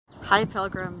Hi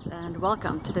Pilgrims, and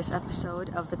welcome to this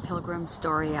episode of the Pilgrim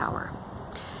Story Hour.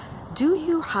 Do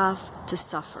you have to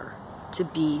suffer to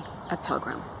be a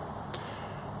pilgrim?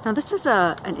 Now this is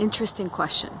an interesting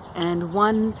question, and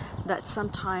one that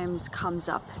sometimes comes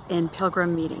up in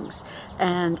pilgrim meetings,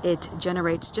 and it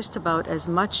generates just about as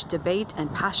much debate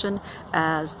and passion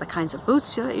as the kinds of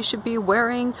boots that you should be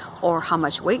wearing or how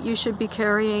much weight you should be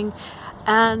carrying.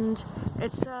 And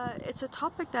it's a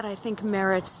topic that I think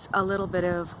merits a little bit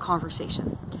of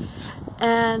conversation.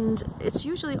 And it's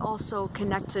usually also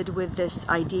connected with this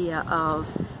idea of,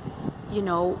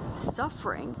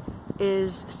 suffering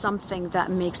is something that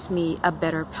makes me a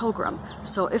better pilgrim.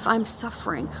 So if I'm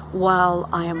suffering while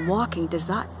I am walking, does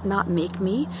that not make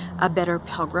me a better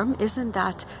pilgrim? Isn't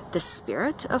that the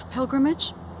spirit of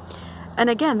pilgrimage?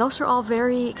 And again, those are all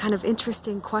very kind of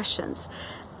interesting questions.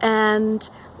 And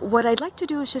what I'd like to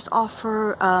do is just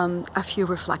offer a few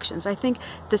reflections. I think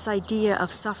this idea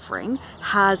of suffering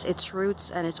has its roots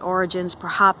and its origins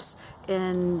perhaps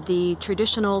in the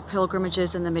traditional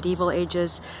pilgrimages in the medieval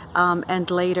ages, and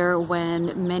later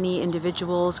when many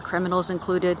individuals, criminals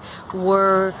included,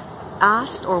 were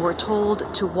asked or were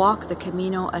told to walk the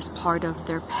Camino as part of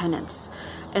their penance.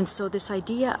 And so this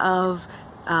idea of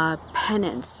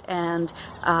penance and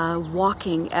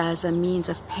walking as a means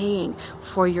of paying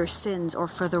for your sins or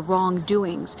for the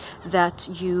wrongdoings that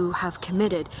you have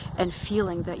committed, and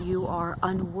feeling that you are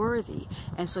unworthy,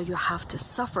 and so you have to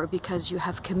suffer because you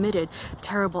have committed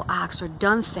terrible acts or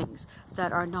done things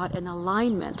that are not in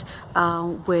alignment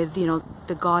with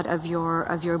the God of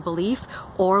your belief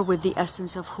or with the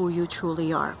essence of who you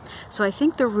truly are. So I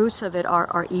think the roots of it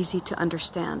are easy to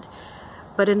understand.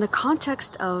 But in the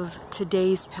context of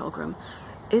today's pilgrim,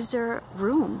 is there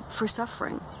room for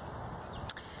suffering?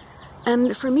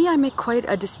 And for me, I make quite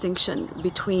a distinction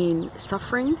between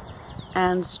suffering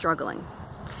and struggling.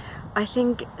 I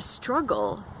think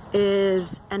struggle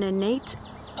is an innate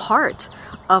part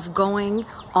of going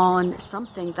on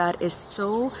something that is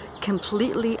so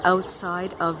completely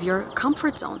outside of your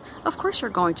comfort zone. Of course you're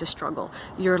going to struggle.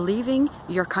 You're leaving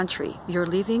your country. You're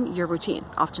leaving your routine.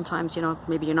 Oftentimes,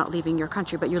 maybe you're not leaving your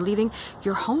country, but you're leaving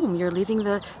your home. You're leaving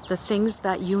the things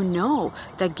that you know,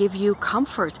 that give you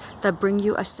comfort, that bring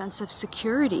you a sense of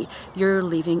security. You're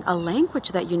leaving a language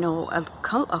that you know,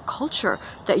 a culture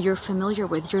that you're familiar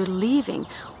with. You're leaving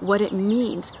what it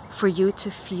means for you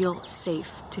to feel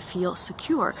safe, to feel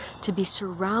secure, to be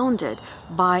surrounded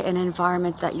by an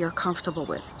environment that you're comfortable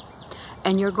with.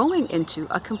 And you're going into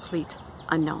a complete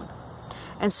unknown.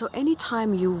 And so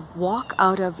anytime you walk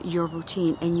out of your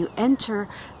routine and you enter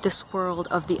this world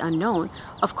of the unknown,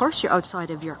 of course you're outside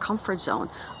of your comfort zone.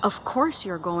 Of course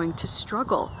you're going to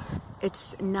struggle.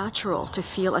 It's natural to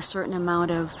feel a certain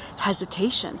amount of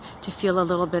hesitation, to feel a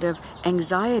little bit of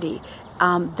anxiety.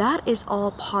 That is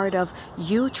all part of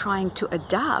you trying to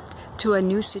adapt to a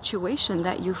new situation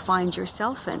that you find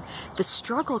yourself in. The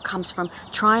struggle comes from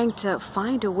trying to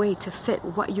find a way to fit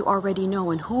what you already know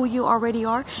and who you already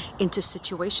are into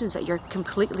situations that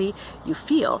you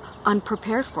feel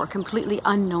unprepared for, completely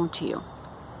unknown to you.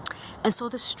 And so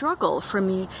the struggle for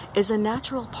me is a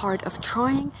natural part of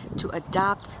trying to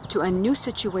adapt to a new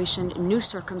situation, new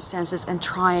circumstances, and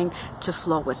trying to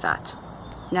flow with that.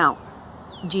 Now,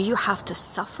 do you have to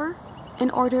suffer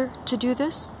in order to do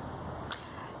this?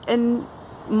 In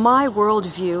my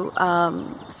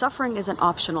worldview, suffering is an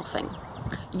optional thing.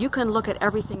 You can look at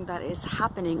everything that is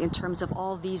happening in terms of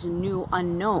all these new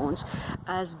unknowns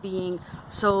as being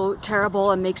so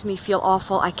terrible and makes me feel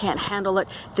awful. I can't handle it.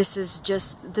 This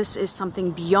is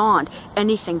something beyond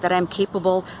anything that I'm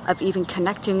capable of even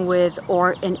connecting with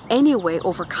or in any way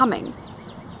overcoming.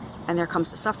 And there comes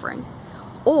the suffering.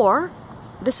 Or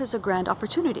this is a grand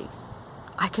opportunity.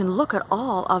 I can look at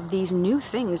all of these new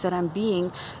things that I'm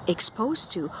being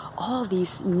exposed to, all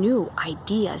these new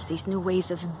ideas, these new ways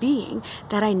of being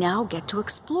that I now get to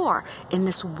explore in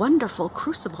this wonderful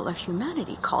crucible of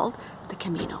humanity called the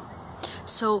Camino.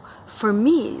 So for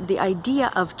me, the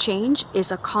idea of change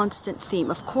is a constant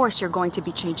theme. Of course, you're going to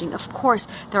be changing. Of course,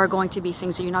 there are going to be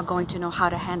things that you're not going to know how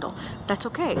to handle. That's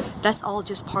okay. That's all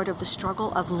just part of the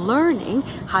struggle of learning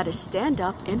how to stand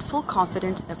up in full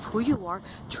confidence of who you are,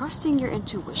 trusting your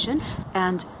intuition,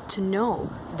 and to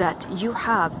know that you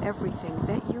have everything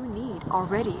that you need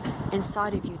already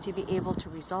inside of you to be able to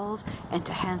resolve and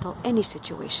to handle any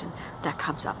situation that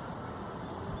comes up.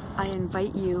 I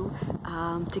invite you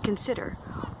to consider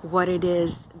what it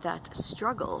is that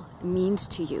struggle means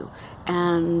to you,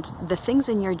 and the things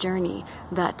in your journey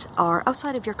that are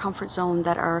outside of your comfort zone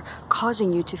that are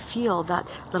causing you to feel that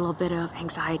little bit of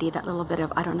anxiety, that little bit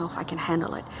of, I don't know if I can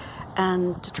handle it,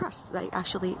 and to trust that you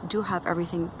actually do have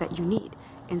everything that you need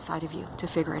inside of you to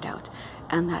figure it out.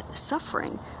 And that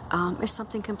suffering is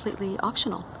something completely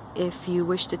optional. If you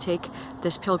wish to take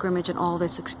this pilgrimage and all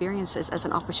its experiences as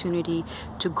an opportunity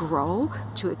to grow,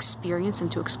 to experience and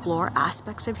to explore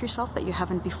aspects of yourself that you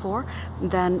haven't before,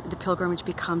 then the pilgrimage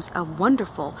becomes a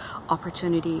wonderful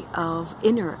opportunity of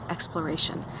inner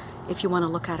exploration. If you want to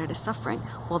look at it as suffering,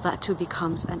 well, that too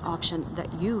becomes an option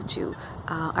that you too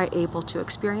are able to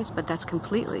experience, but that's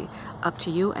completely up to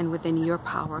you and within your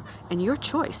power and your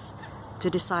choice to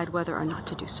decide whether or not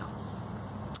to do so.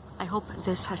 I hope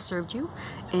this has served you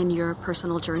in your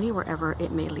personal journey, wherever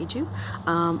it may lead you.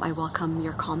 I welcome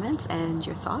your comments and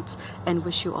your thoughts and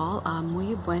wish you all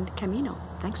muy buen camino.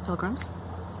 Thanks, pilgrims.